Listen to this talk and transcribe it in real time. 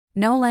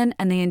Nolan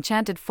and the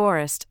Enchanted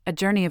Forest, A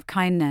Journey of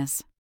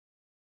Kindness.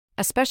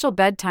 A special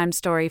bedtime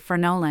story for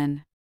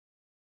Nolan.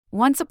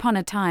 Once upon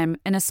a time,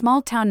 in a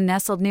small town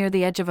nestled near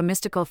the edge of a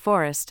mystical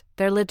forest,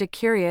 there lived a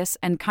curious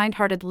and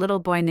kind-hearted little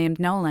boy named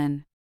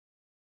Nolan.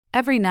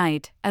 Every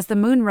night, as the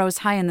moon rose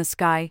high in the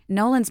sky,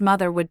 Nolan's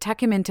mother would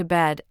tuck him into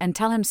bed and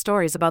tell him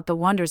stories about the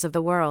wonders of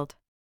the world.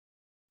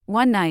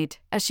 One night,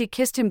 as she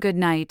kissed him good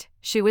night,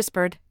 she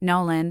whispered,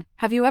 "Nolan,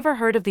 have you ever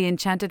heard of the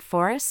Enchanted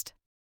Forest?"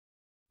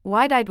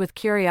 Wide-eyed with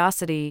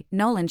curiosity,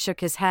 Nolan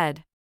shook his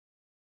head.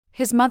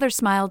 His mother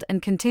smiled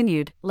and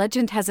continued,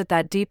 "Legend has it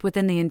that deep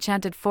within the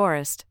Enchanted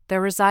Forest, there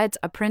resides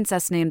a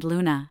princess named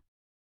Luna.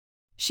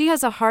 She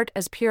has a heart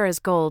as pure as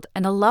gold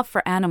and a love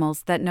for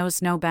animals that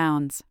knows no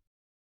bounds."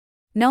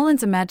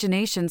 Nolan's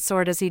imagination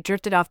soared as he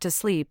drifted off to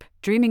sleep,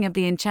 dreaming of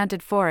the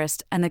Enchanted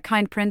Forest and the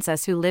kind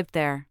princess who lived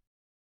there.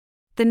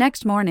 The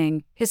next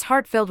morning, his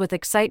heart filled with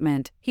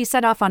excitement, he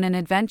set off on an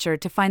adventure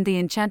to find the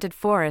Enchanted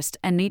Forest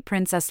and meet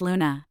Princess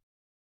Luna.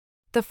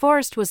 The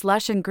forest was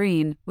lush and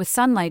green, with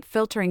sunlight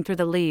filtering through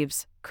the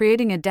leaves,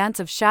 creating a dance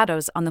of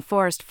shadows on the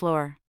forest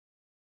floor.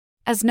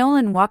 As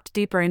Nolan walked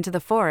deeper into the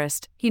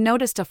forest, he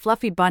noticed a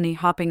fluffy bunny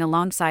hopping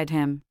alongside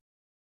him.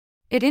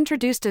 It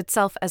introduced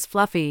itself as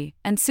Fluffy,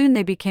 and soon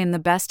they became the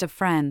best of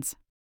friends.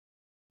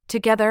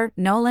 Together,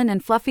 Nolan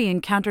and Fluffy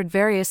encountered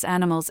various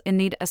animals in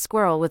need: a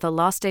squirrel with a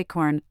lost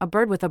acorn, a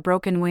bird with a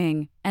broken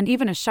wing, and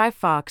even a shy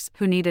fox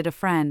who needed a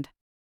friend.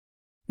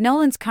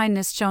 Nolan's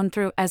kindness shone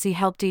through as he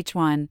helped each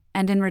one,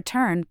 and in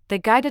return, they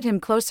guided him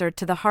closer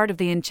to the heart of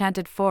the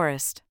Enchanted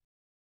Forest.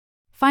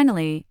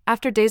 Finally,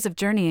 after days of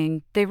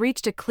journeying, they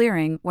reached a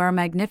clearing where a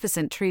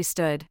magnificent tree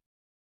stood.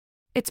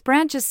 Its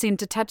branches seemed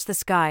to touch the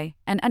sky,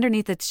 and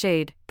underneath its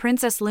shade,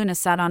 Princess Luna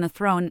sat on a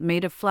throne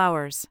made of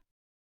flowers.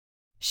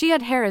 She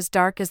had hair as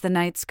dark as the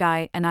night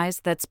sky and eyes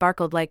that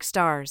sparkled like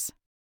stars.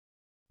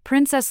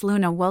 Princess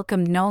Luna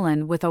welcomed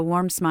Nolan with a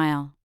warm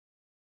smile.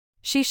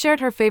 She shared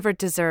her favorite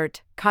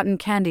dessert, cotton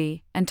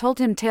candy, and told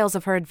him tales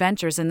of her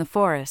adventures in the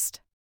forest.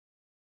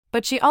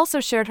 But she also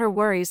shared her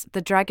worries: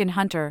 the dragon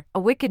hunter, a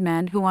wicked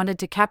man who wanted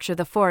to capture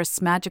the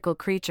forest's magical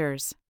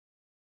creatures.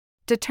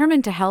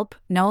 Determined to help,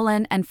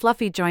 Nolan and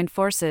Fluffy joined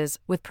forces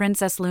with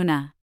Princess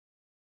Luna.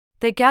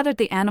 They gathered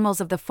the animals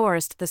of the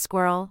forest: the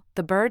squirrel,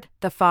 the bird,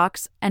 the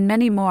fox, and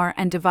many more,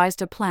 and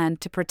devised a plan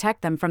to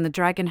protect them from the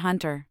dragon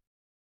hunter.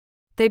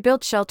 They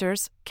built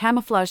shelters,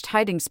 camouflaged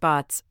hiding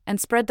spots, and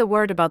spread the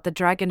word about the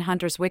dragon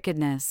hunter's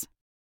wickedness.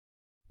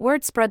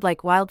 Word spread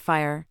like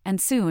wildfire, and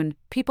soon,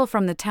 people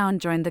from the town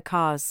joined the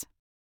cause.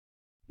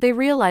 They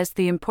realized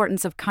the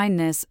importance of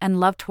kindness and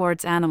love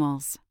towards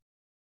animals.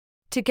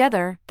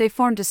 Together, they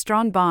formed a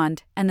strong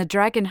bond, and the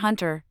dragon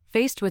hunter,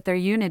 faced with their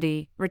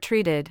unity,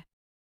 retreated.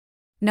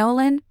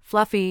 Nolan,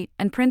 Fluffy,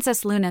 and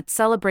Princess Luna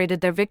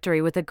celebrated their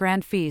victory with a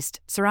grand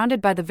feast,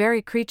 surrounded by the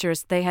very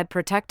creatures they had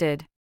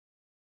protected.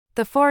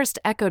 The forest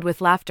echoed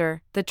with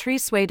laughter, the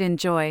trees swayed in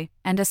joy,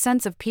 and a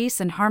sense of peace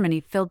and harmony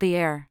filled the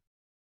air.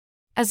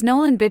 As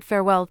Nolan bid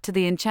farewell to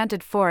the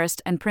Enchanted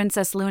Forest and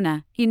Princess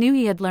Luna, he knew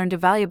he had learned a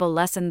valuable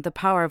lesson: the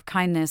power of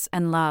kindness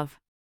and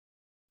love.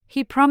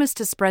 He promised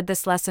to spread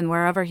this lesson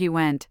wherever he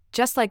went,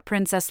 just like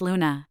Princess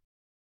Luna.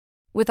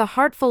 With a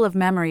heart full of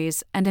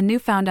memories and a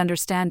newfound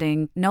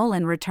understanding,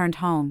 Nolan returned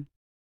home.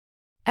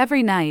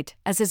 Every night,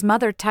 as his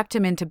mother tucked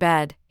him into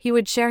bed, he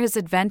would share his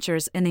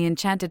adventures in the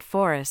Enchanted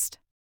Forest.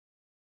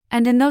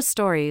 And in those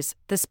stories,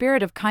 the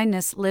spirit of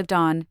kindness lived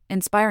on,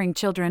 inspiring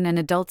children and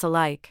adults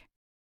alike.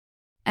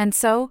 And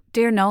so,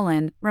 dear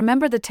Nolan,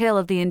 remember the tale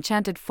of the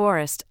Enchanted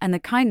Forest and the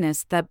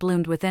kindness that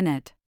bloomed within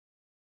it.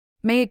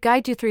 May it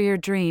guide you through your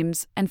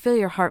dreams and fill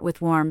your heart with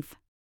warmth.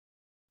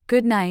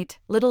 Good night,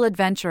 little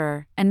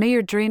adventurer, and may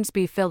your dreams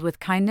be filled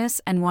with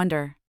kindness and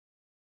wonder.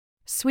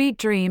 Sweet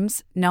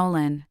dreams,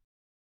 Nolan.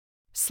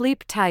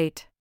 Sleep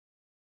tight.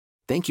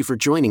 Thank you for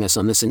joining us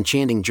on this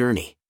enchanting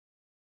journey.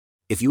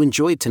 If you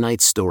enjoyed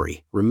tonight's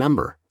story,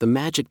 remember, the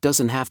magic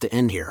doesn't have to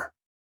end here.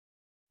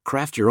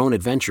 Craft your own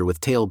adventure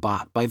with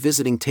Talebot by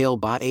visiting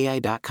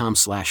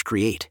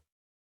talebotai.com/create.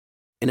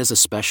 And as a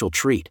special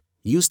treat,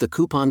 use the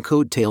coupon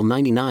code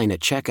TALE99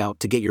 at checkout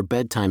to get your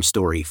bedtime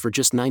story for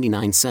just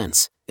 99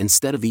 cents,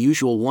 instead of the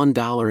usual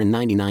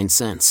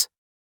 $1.99.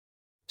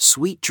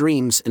 Sweet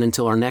dreams, and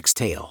until our next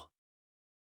tale.